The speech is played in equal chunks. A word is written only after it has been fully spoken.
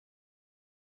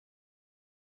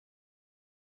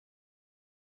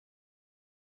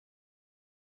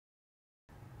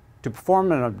To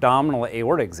perform an abdominal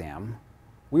aorta exam,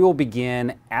 we will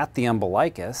begin at the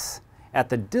umbilicus, at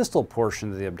the distal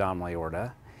portion of the abdominal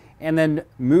aorta, and then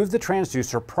move the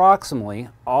transducer proximally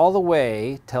all the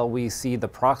way till we see the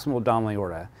proximal abdominal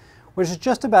aorta, which is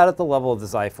just about at the level of the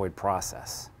xiphoid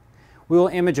process. We will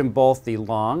image in both the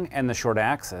long and the short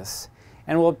axis,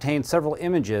 and we'll obtain several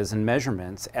images and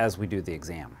measurements as we do the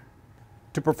exam.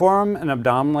 To perform an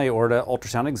abdominal aorta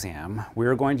ultrasound exam, we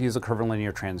are going to use a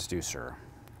curvilinear transducer.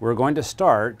 We're going to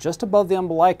start just above the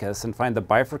umbilicus and find the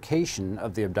bifurcation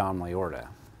of the abdominal aorta.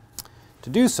 To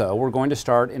do so, we're going to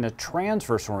start in a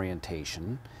transverse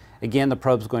orientation. Again, the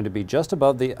probe is going to be just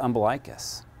above the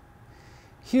umbilicus.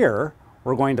 Here,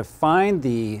 we're going to find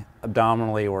the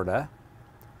abdominal aorta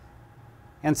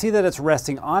and see that it's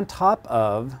resting on top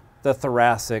of the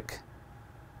thoracic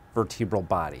vertebral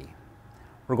body.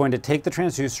 We're going to take the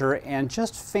transducer and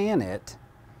just fan it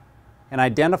and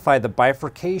identify the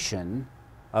bifurcation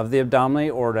of the abdominal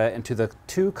aorta into the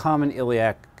two common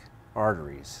iliac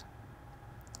arteries.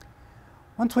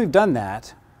 Once we've done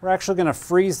that, we're actually going to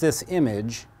freeze this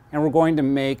image and we're going to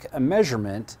make a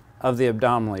measurement of the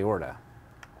abdominal aorta.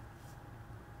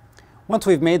 Once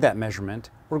we've made that measurement,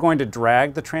 we're going to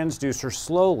drag the transducer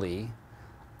slowly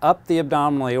up the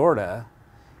abdominal aorta,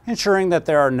 ensuring that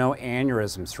there are no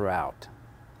aneurysms throughout.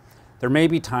 There may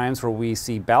be times where we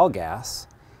see bile gas,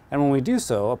 and when we do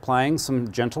so, applying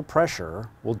some gentle pressure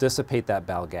will dissipate that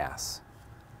bile gas.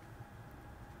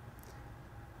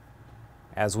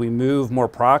 As we move more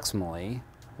proximally,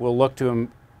 we'll look to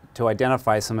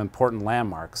identify some important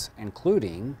landmarks,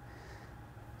 including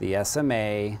the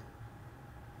SMA.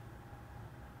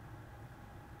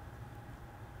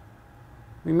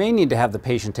 We may need to have the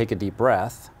patient take a deep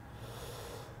breath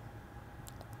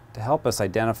to help us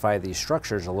identify these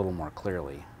structures a little more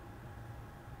clearly.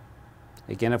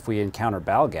 Again, if we encounter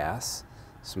bile gas,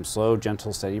 some slow,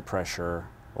 gentle, steady pressure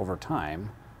over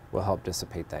time will help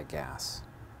dissipate that gas.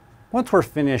 Once we're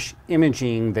finished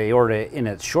imaging the aorta in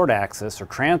its short axis or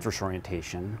transverse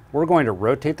orientation, we're going to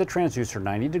rotate the transducer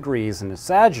 90 degrees in a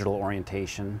sagittal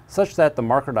orientation such that the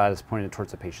marker dot is pointed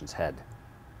towards the patient's head.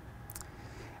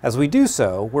 As we do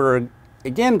so, we're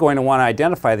again going to want to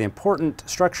identify the important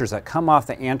structures that come off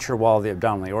the anterior wall of the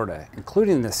abdominal aorta,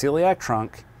 including the celiac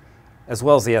trunk as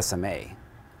well as the SMA.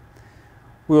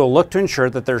 We will look to ensure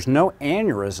that there's no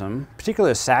aneurysm,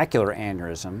 particularly a saccular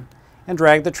aneurysm, and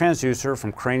drag the transducer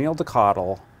from cranial to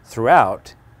caudal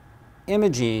throughout,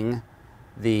 imaging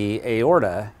the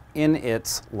aorta in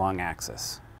its long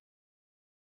axis.